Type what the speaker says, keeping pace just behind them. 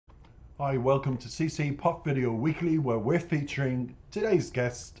Hi, welcome to CC Pop Video Weekly, where we're featuring today's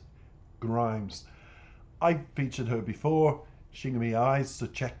guest, Grimes. I've featured her before, she gave me eyes, so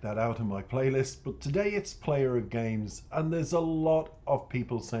check that out in my playlist. But today it's Player of Games, and there's a lot of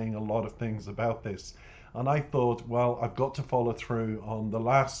people saying a lot of things about this. And I thought, well, I've got to follow through on the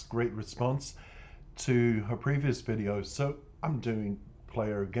last great response to her previous video. So I'm doing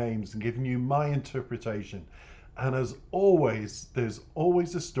Player of Games and giving you my interpretation. And as always, there's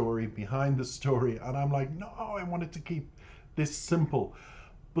always a story behind the story. And I'm like, no, I wanted to keep this simple.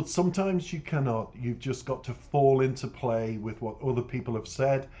 But sometimes you cannot. You've just got to fall into play with what other people have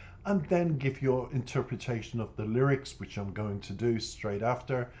said and then give your interpretation of the lyrics, which I'm going to do straight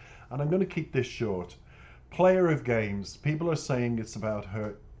after. And I'm going to keep this short. Player of Games. People are saying it's about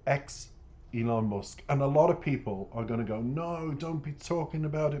her ex, Elon Musk. And a lot of people are going to go, no, don't be talking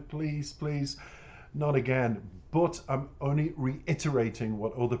about it, please, please. Not again. But I'm only reiterating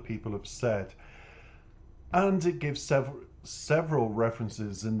what other people have said. And it gives several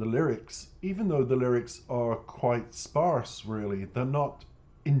references in the lyrics, even though the lyrics are quite sparse, really. They're not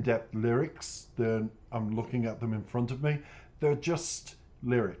in-depth lyrics. I'm looking at them in front of me. They're just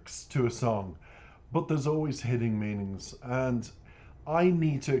lyrics to a song. But there's always hidden meanings. And I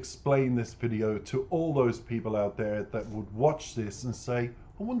need to explain this video to all those people out there that would watch this and say,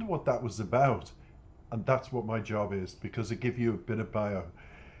 I wonder what that was about. And that's what my job is, because it gives you a bit of bio.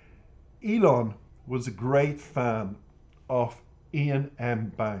 Elon was a great fan of Iain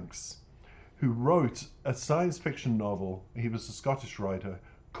M. Banks, who wrote a science fiction novel. He was a Scottish writer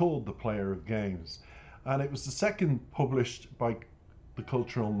called The Player of Games. And it was the second published by the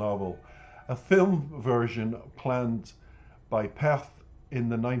cultural novel. A film version planned by Perth in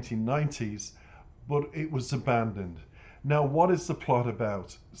the 1990s, but it was abandoned. Now, what is the plot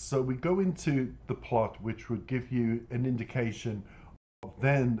about? So we go into the plot, which would give you an indication of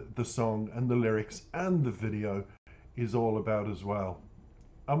then the song and the lyrics and the video is all about as well.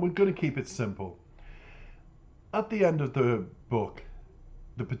 And we're going to keep it simple. At the end of the book,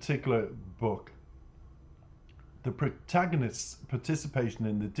 the particular book, the protagonist's participation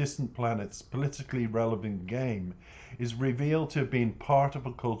in the distant planet's politically relevant game is revealed to have been part of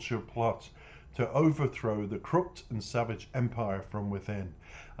a culture plot to overthrow the corrupt and savage empire from within,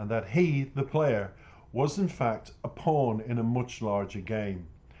 and that he, the player, was in fact a pawn in a much larger game.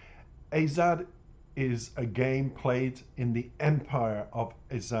 Azad is a game played in the empire of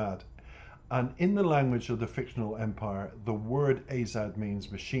Azad, and in the language of the fictional empire, the word Azad means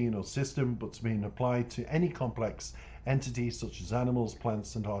machine or system, but it's being applied to any complex entities such as animals,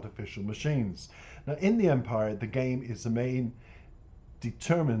 plants, and artificial machines. Now, in the empire, the game is the main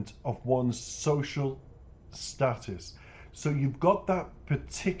determinant of one's social status. So you've got that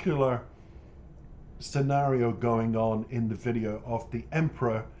particular scenario going on in the video of the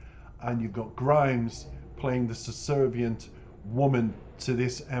emperor, and you've got Grimes playing the subservient woman to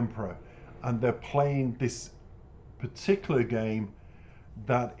this emperor, and they're playing this particular game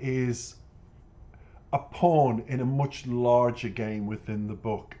that is a pawn in a much larger game within the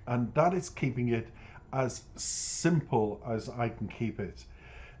book, and that is keeping it as simple as I can keep it.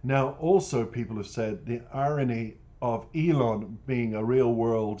 Now, also people have said the irony of Elon being a real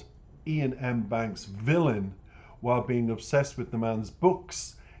world Iain M. Banks villain while being obsessed with the man's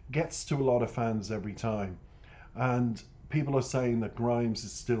books gets to a lot of fans every time. And people are saying that Grimes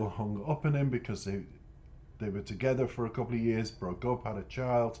is still hung up on him because they were together for a couple of years, broke up, had a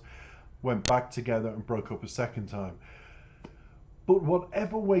child, went back together and broke up a second time. But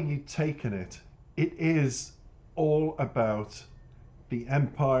whatever way you've taken it, it is all about the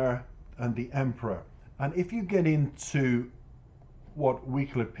empire and the emperor. And if you get into what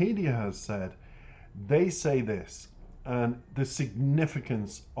Wikipedia has said, they say this, and the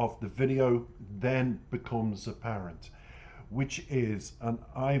significance of the video then becomes apparent, which is, and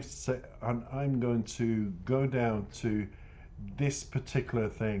I'm going to go down to this particular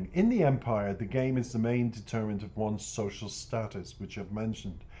thing. In the empire, the game is the main determinant of one's social status, which I've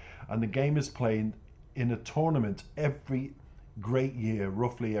mentioned. And the game is played in a tournament every great year,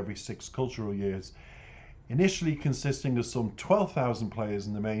 roughly every 6 cultural years, initially consisting of some 12,000 players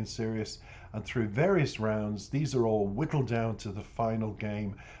in the main series, and through various rounds, these are all whittled down to the final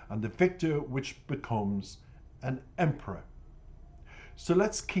game, and the victor, which becomes an emperor. So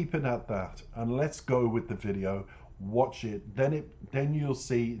let's keep it at that, and let's go with the video, watch it, then you'll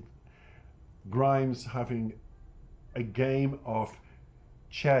see Grimes having a game of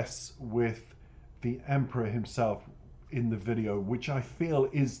chess with the emperor himself in the video, which I feel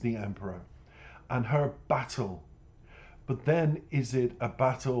is the emperor, and her battle. But then, is it a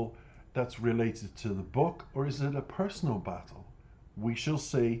battle that's related to the book, or is it a personal battle? We shall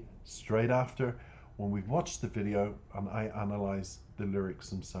see straight after when we've watched the video and I analyze the lyrics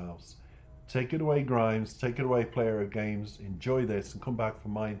themselves. Take it away, Grimes. Take it away, player of games. Enjoy this and come back for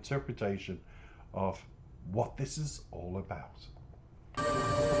my interpretation of what this is all about.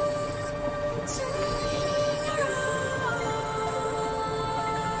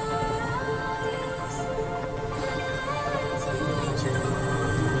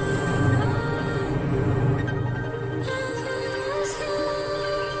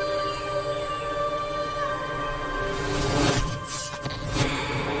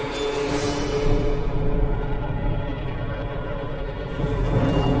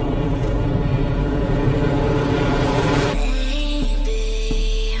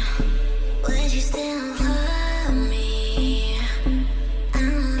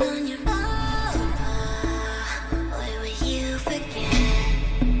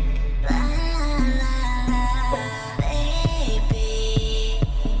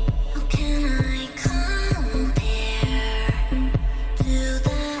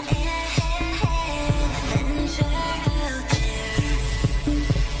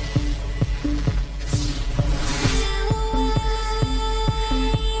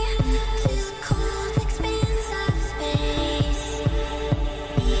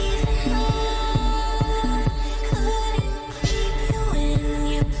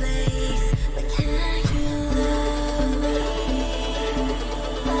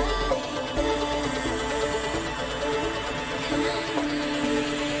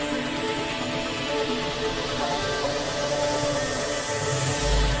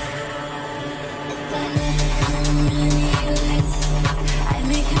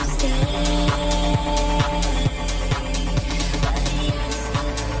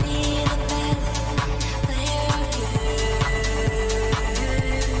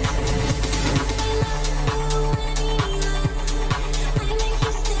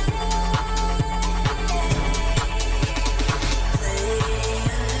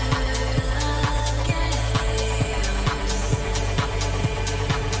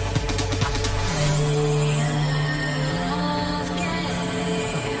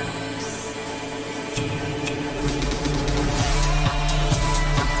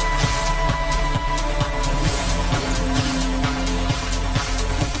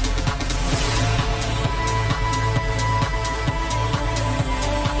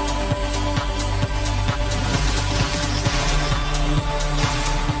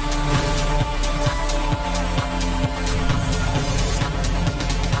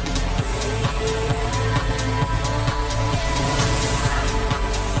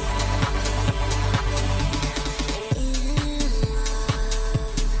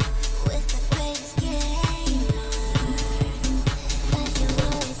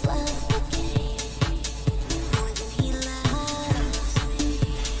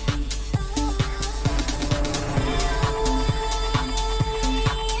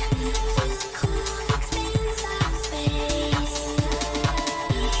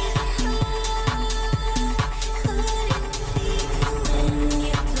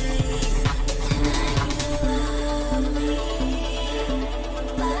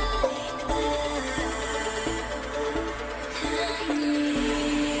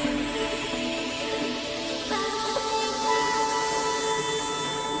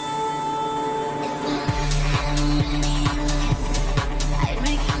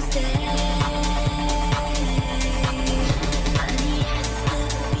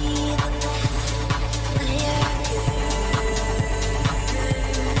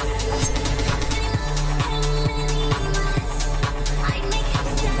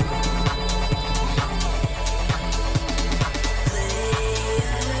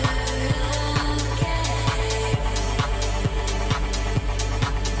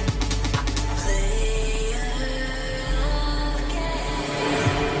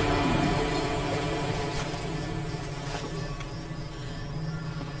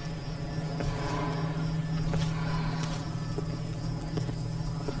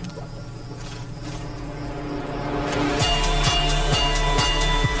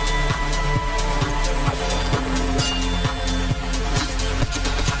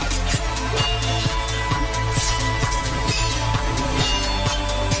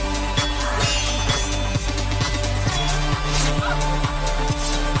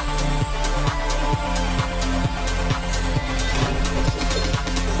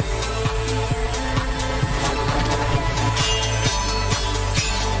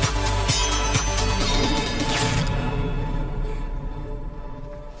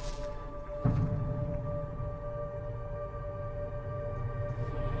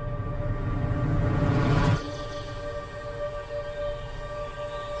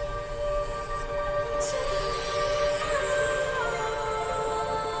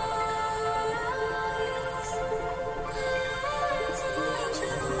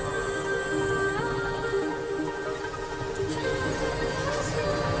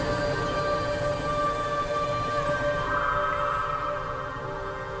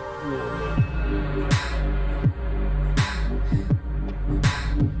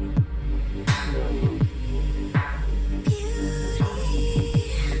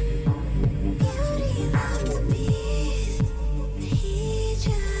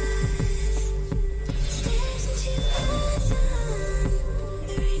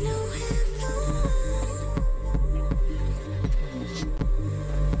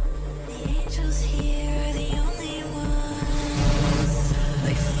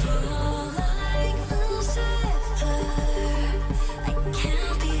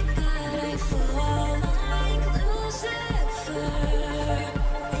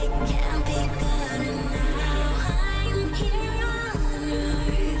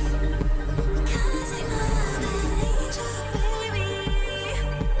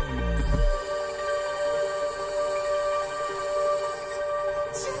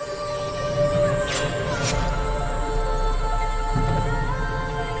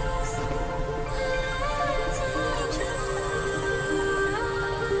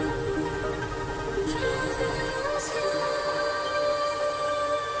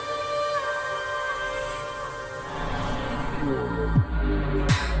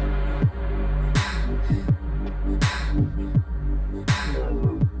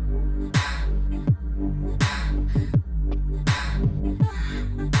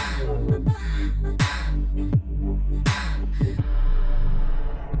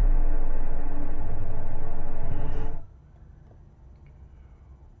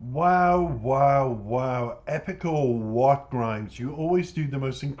 Wow, wow, wow. Epic or what, Grimes? You always do the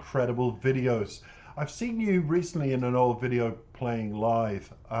most incredible videos. I've seen you recently in an old video playing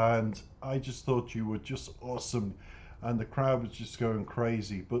live, and I just thought you were just awesome, and the crowd was just going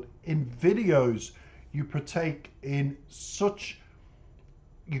crazy. But in videos, you partake in such,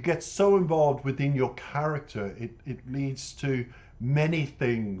 you get so involved within your character, it leads to many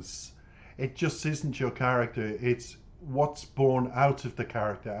things. It just isn't your character, it's what's born out of the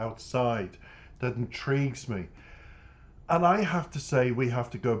character outside that intrigues me. And I have to say, we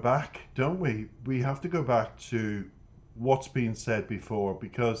have to go back, don't we? We have to go back to what's been said before,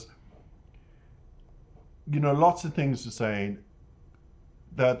 because, you know, lots of things are saying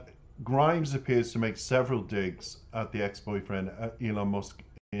that Grimes appears to make several digs at the ex-boyfriend, Elon Musk,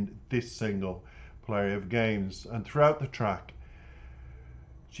 in this single, Player of Games. And throughout the track,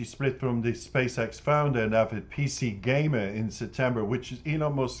 she split from the SpaceX founder and avid PC gamer in September, which is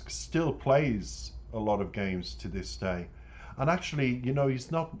Elon Musk still plays a lot of games to this day. And actually, you know, he's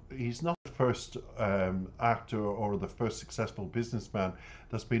not the first actor or the first successful businessman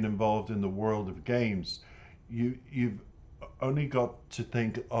that's been involved in the world of games. You've only got to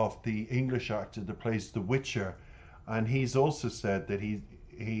think of the English actor that plays The Witcher, and he's also said that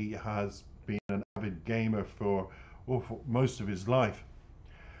he has been an avid gamer for most of his life.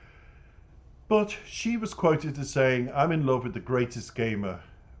 But she was quoted as saying, "I'm in love with the greatest gamer,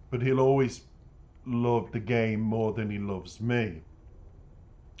 but he'll always love the game more than he loves me."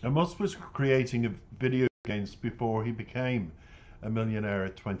 And Musk was creating video games before he became a millionaire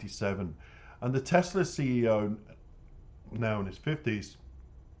at 27. And the Tesla CEO, now in his 50s,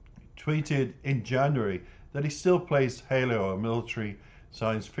 tweeted in January that he still plays Halo, a military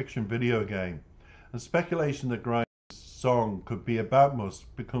science fiction video game. And speculation that Grimes' song could be about Musk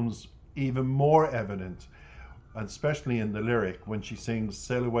becomes even more evident, and especially in the lyric when she sings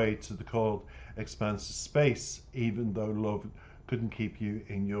 "Sail away to the cold expanse of space, even though love couldn't keep you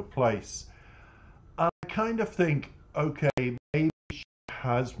in your place." And I kind of think, okay, maybe she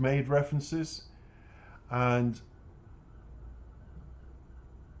has made references, and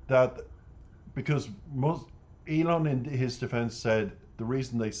that because Elon in his defense said the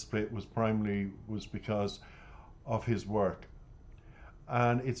reason they split was because of his work.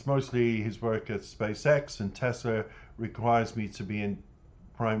 And it's mostly his work at SpaceX, and Tesla requires me to be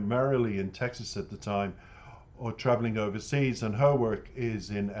primarily in Texas at the time or traveling overseas, and her work is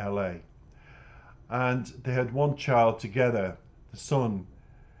in LA. And they had one child together, the son,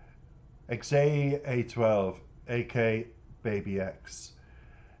 XA12, aka Baby X.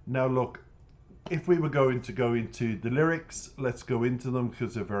 Now look, if we were going to go into the lyrics, let's go into them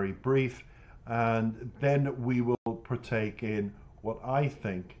because they're very brief, and then we will partake in what I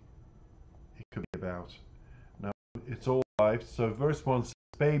think it could be about. Now, it's all live. So verse 1 says,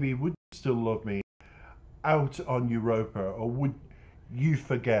 "Baby, would you still love me out on Europa, or would you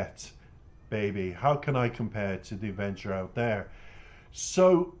forget, baby? How can I compare to the adventure out there?"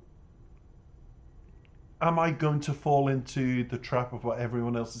 So, am I going to fall into the trap of what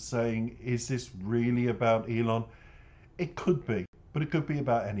everyone else is saying? Is this really about Elon? It could be, but it could be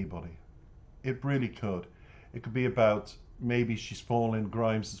about anybody. It really could. It could be about, maybe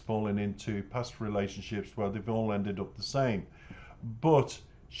Grimes has fallen into past relationships where they've all ended up the same. But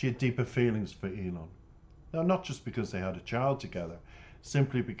she had deeper feelings for Elon. Now, not just because they had a child together,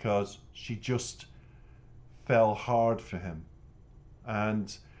 simply because she just fell hard for him.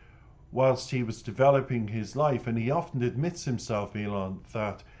 And whilst he was developing his life, and he often admits himself, Elon,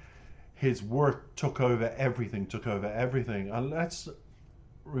 that his work took over everything. And let's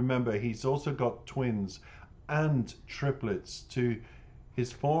remember, he's also got twins and triplets to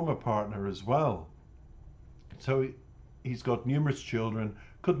his former partner as well. So he's got numerous children,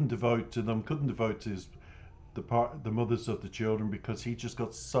 couldn't devote to them, couldn't devote to the mothers of the children because he just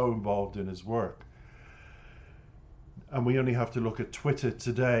got so involved in his work. And we only have to look at Twitter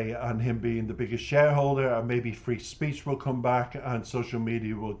today and him being the biggest shareholder, and maybe free speech will come back and social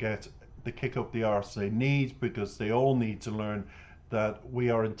media will get the kick up the arse they need, because they all need to learn that we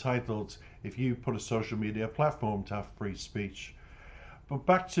are entitled, if you put a social media platform, to have free speech. But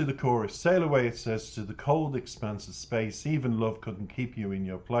back to the chorus. "Sail away," it says, "to the cold expanse of space. Even love couldn't keep you in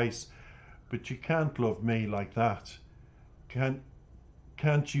your place. But you can't love me like that.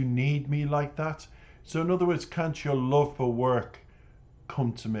 Can't you need me like that?" So in other words, can't your love for work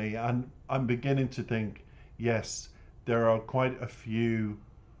come to me? And I'm beginning to think, yes, there are quite a few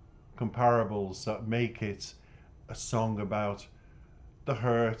comparables that make it a song about the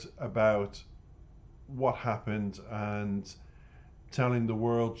hurt, about what happened, and telling the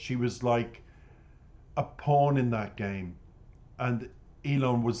world she was like a pawn in that game. And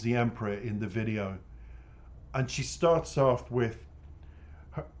Elon was the emperor in the video. And she starts off with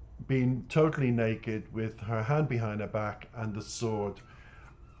her being totally naked with her hand behind her back and the sword.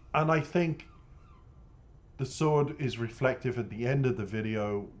 And I think the sword is reflective at the end of the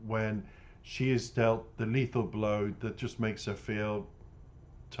video when she is dealt the lethal blow that just makes her feel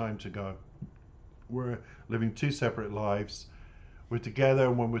time to go. We're living two separate lives. We're together,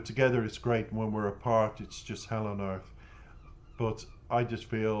 and when we're together it's great, and when we're apart it's just hell on earth. But I just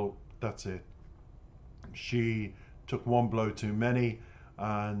feel that's it. She took one blow too many,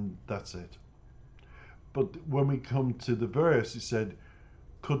 and that's it. But when we come to the verse, it said,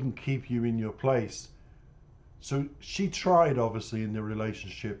 couldn't keep you in your place. So she tried, obviously, in the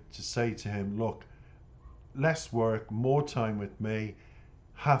relationship to say to him, look, less work, more time with me,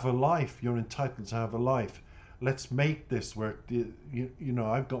 have a life. You're entitled to have a life. Let's make this work. You know,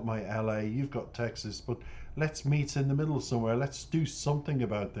 I've got my LA, you've got Texas, but let's meet in the middle somewhere. Let's do something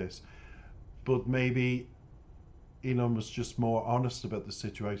about this. But maybe Elon was just more honest about the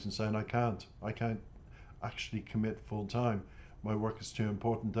situation, saying, I can't actually commit full time. My work is too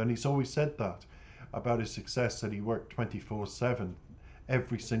important. And he's always said that about his success, that he worked 24/7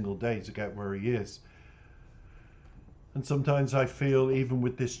 every single day to get where he is. And sometimes I feel, even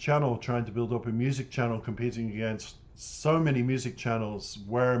with this channel, trying to build up a music channel, competing against so many music channels,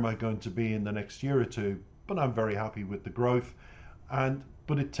 where am I going to be in the next year or two? But I'm very happy with the growth,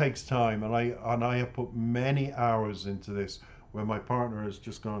 but it takes time, and I have put many hours into this, where my partner has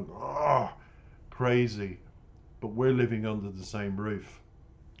just gone, oh, crazy. But we're living under the same roof,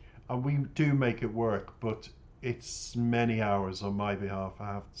 and we do make it work, but it's many hours on my behalf, I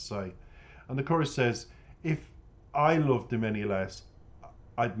have to say. And the chorus says, if I loved him any less,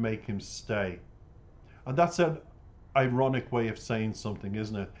 I'd make him stay. And that's an ironic way of saying something,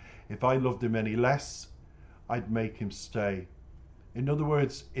 isn't it? If I loved him any less, I'd make him stay. In other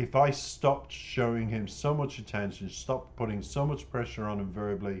words, if I stopped showing him so much attention, stopped putting so much pressure on him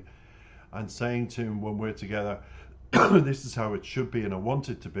verbally, and saying to him when we're together, this is how it should be and I want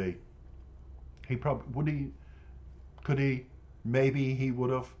it to be, he probably, maybe he would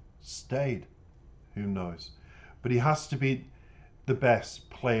have stayed. Who knows? But he has to be the best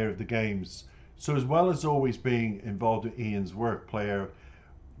player of the games. So as well as always being involved in Ian's work, player,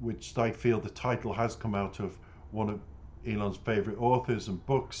 which I feel the title has come out of one of Elon's favorite authors and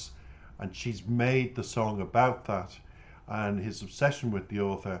books, and she's made the song about that and his obsession with the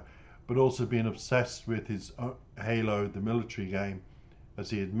author, but also being obsessed with his Halo, the military game, as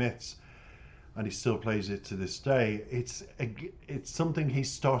he admits, and he still plays it to this day. It's something he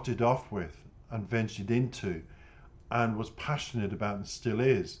started off with and ventured into and was passionate about and still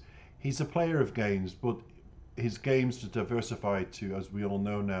is. He's a player of games, but his games are diversified to, as we all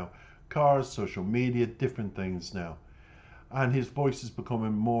know now, cars, social media, different things now. And his voice is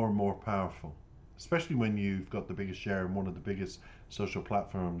becoming more and more powerful, especially when you've got the biggest share in one of the biggest social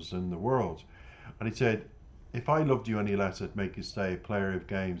platforms in the world. And he said, if I loved you any less, I'd make you stay, a player of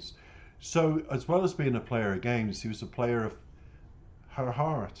games. So as well as being a player of games, he was a player of her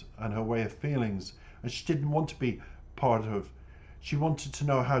heart and her way of feelings. And she didn't want to be part of, she wanted to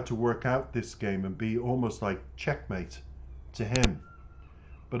know how to work out this game and be almost like checkmate to him.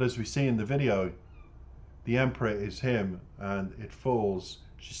 But as we see in the video, the emperor is him, and it falls.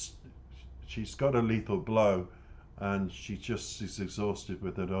 She's got a lethal blow, and she just is exhausted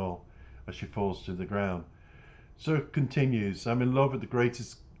with it all as she falls to the ground. So it continues. I'm in love with the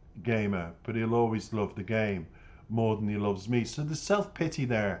greatest gamer, but he'll always love the game more than he loves me. So there's self-pity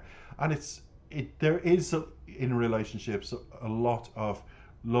there, and there is in relationships a lot of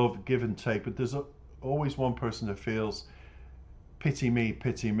love, give and take, but there's always one person that feels pity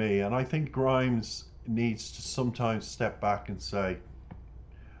me, and I think Grimes needs to sometimes step back and say,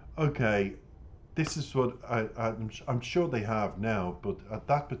 okay, this is what I'm sure they have now, but at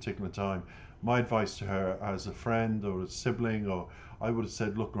that particular time, my advice to her as a friend or a sibling, or I would have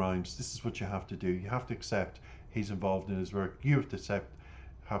said, look, Grimes, this is what you have to do. You have to accept he's involved in his work. You have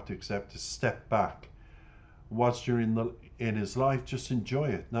to accept to step back. Whilst you're in his life, just enjoy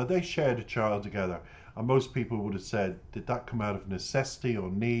it. Now, they shared a child together, and most people would have said, did that come out of necessity or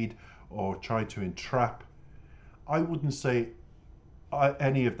need or try to entrap? I wouldn't say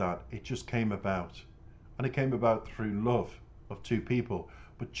any of that. It just came about, and it came about through love of two people,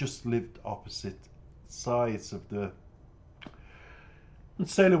 but just lived opposite sides of the. And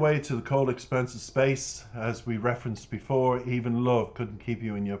sail away to the cold expanse of space. As we referenced before, even love couldn't keep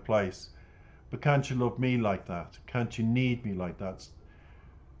you in your place. But can't you love me like that? Can't you need me like that?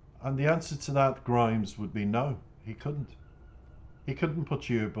 And the answer to that, Grimes, would be no, he couldn't. He couldn't put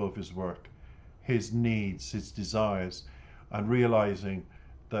you above his work, his needs, his desires. and realizing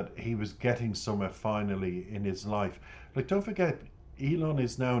that he was getting somewhere finally in his life. Like, don't forget, Elon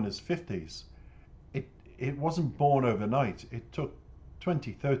is now in his 50s. It wasn't born overnight. It took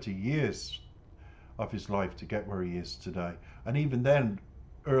 20, 30 years of his life to get where he is today. And even then,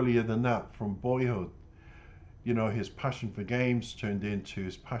 earlier than that, from boyhood, you know, his passion for games turned into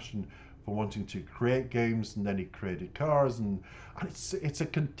his passion for wanting to create games, and then he created cars, and it's a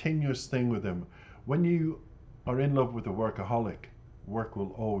continuous thing with him. When you are in love with a workaholic, work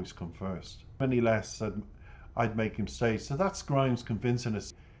will always come first. Many less I'd make him stay. So that's Grimes convincing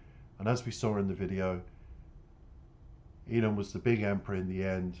us. And as we saw in the video, Elon was the big emperor in the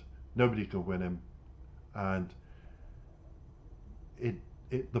end. Nobody could win him, and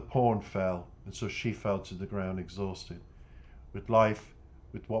the pawn fell, and so she fell to the ground exhausted with life,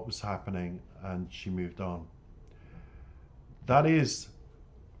 with what was happening, and she moved on. That is,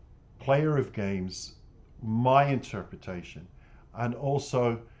 player of games, my interpretation, and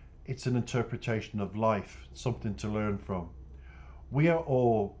also it's an interpretation of life, something to learn from. We are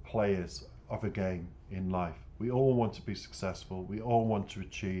all players of a game in life. We all want to be successful. We all want to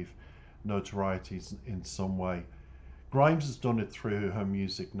achieve notoriety in some way. Grimes has done it through her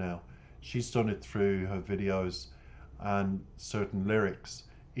music now. She's done it through her videos and certain lyrics.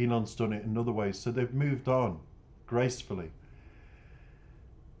 Elon's done it in other ways, so they've moved on gracefully.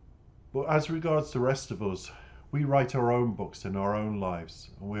 But as regards the rest of us, we write our own books in our own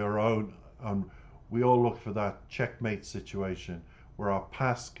lives, and we all look for that checkmate situation where our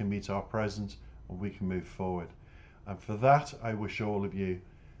past can meet our present and we can move forward. And for that, I wish all of you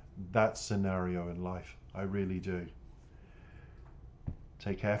that scenario in life. I really do.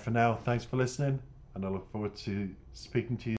 Take care for now. Thanks for listening, and I look forward to speaking to you